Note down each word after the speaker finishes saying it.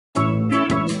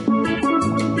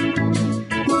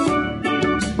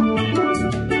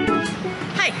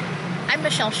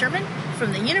Michelle Sherman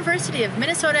from the University of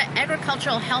Minnesota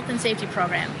Agricultural Health and Safety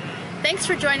Program. Thanks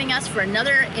for joining us for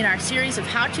another in our series of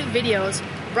how-to videos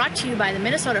brought to you by the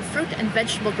Minnesota Fruit and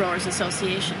Vegetable Growers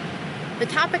Association. The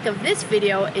topic of this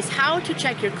video is how to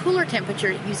check your cooler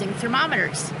temperature using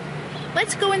thermometers.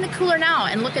 Let's go in the cooler now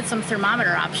and look at some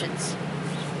thermometer options.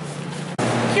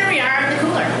 Here we are in the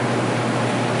cooler.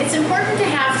 It's important to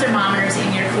have thermometers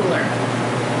in your cooler.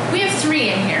 We have 3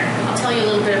 in here. I'll tell you a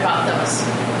little bit about those.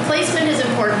 Placement is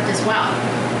important as well.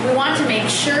 We want to make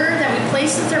sure that we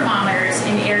place the thermometers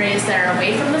in areas that are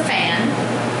away from the fan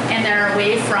and that are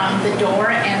away from the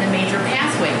door and the major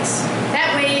pathways.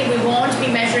 That way we won't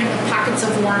be measuring pockets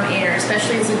of warm air,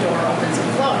 especially as the door opens and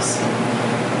closes.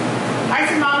 Our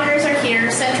thermometers are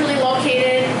here, centrally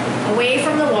located, away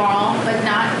from the wall, but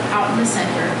not out in the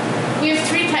center. We have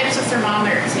 3 types of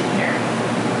thermometers in here.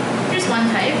 Here's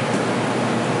one type.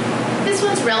 This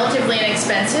one's relatively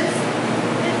inexpensive,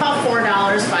 about $4,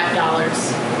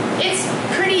 $5. It's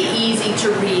pretty easy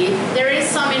to read. There is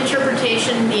some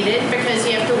interpretation needed because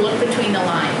you have to look between the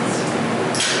lines.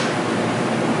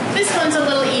 This one's a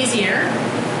little easier.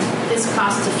 This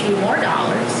costs a few more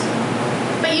dollars,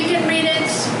 but you can read it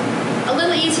a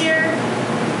little easier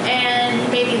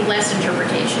and maybe less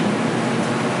interpretation.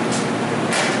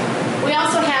 We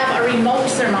also have a remote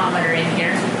thermometer in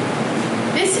here.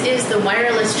 This is the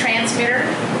wireless transmitter,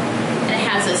 and it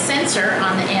has a sensor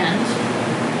on the end,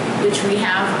 which we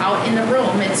have out in the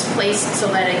room. It's placed so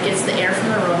that it gets the air from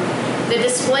the room. The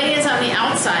display is on the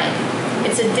outside.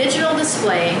 It's a digital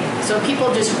display, so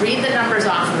people just read the numbers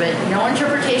off of it. No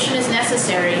interpretation is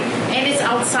necessary, and it's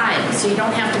outside, so you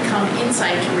don't have to come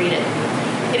inside to read it.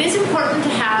 It is important to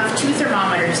have 2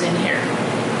 thermometers in here,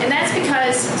 and that's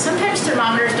because sometimes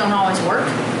thermometers don't always work,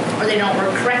 or they don't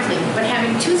work correctly, but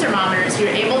having 2 thermometers, you're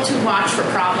able to watch for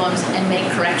problems and make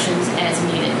corrections as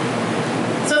needed.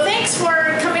 So thanks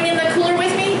for coming in the cooler with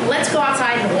me. Let's go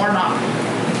outside and warm up.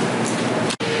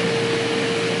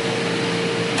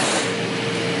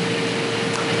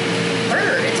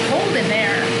 Bird, it's cold in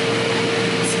there.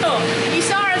 So you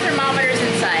saw our thermometers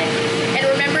inside, and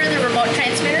remember the remote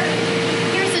transmitter?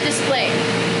 Here's the display.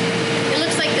 It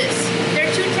looks like this. There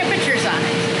are 2 temperatures on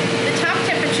it. The top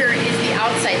temperature is the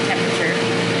outside temperature,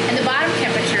 and the bottom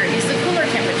temperature is the cooler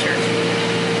temperature.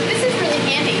 This is really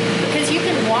handy because you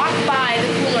can walk by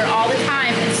the cooler all the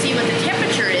time and see what the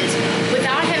temperature is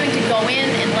without having to go in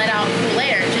and let out cool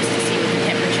air just to see what the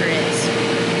temperature is.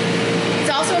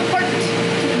 It's also important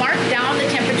to mark down the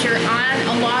temperature on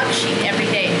a log sheet every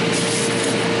day.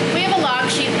 We have a log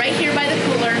sheet right here by the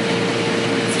cooler.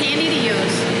 It's handy to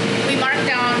use. We mark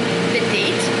down the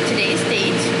date, today's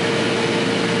date,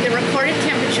 the recorded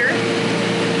temperature,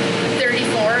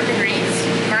 34 degrees.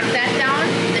 Mark that down,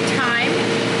 the time,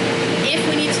 if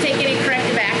we need to take any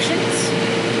corrective actions,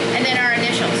 and then our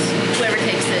initials, whoever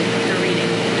takes the reading.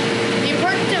 The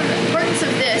importance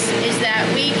of this is that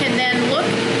we can then look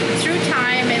through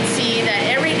time and see that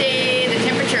every day the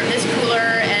temperature of this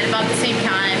cooler at about the same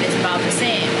time is about the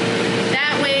same.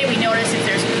 That way we notice if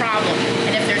there's a problem.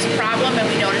 And if there's a problem and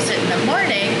we notice it in the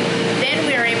morning, then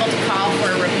we are able to call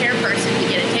for a repair person to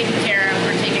get it taken care of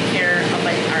or taken care of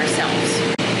it ourselves.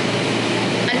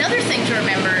 Another thing to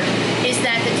remember is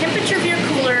that the temperature of your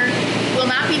cooler will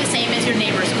not be the same as your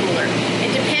neighbor's cooler.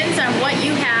 It depends on what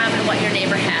you have and what your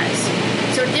neighbor has.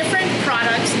 So different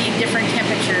products need different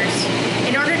temperatures.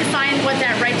 In order to find what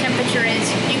that right temperature is,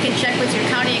 you can check with your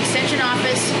county extension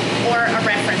office or a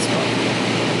reference book.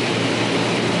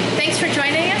 Thanks for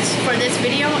joining us for this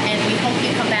video, and we hope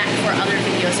you come back for other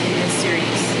videos in this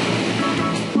series.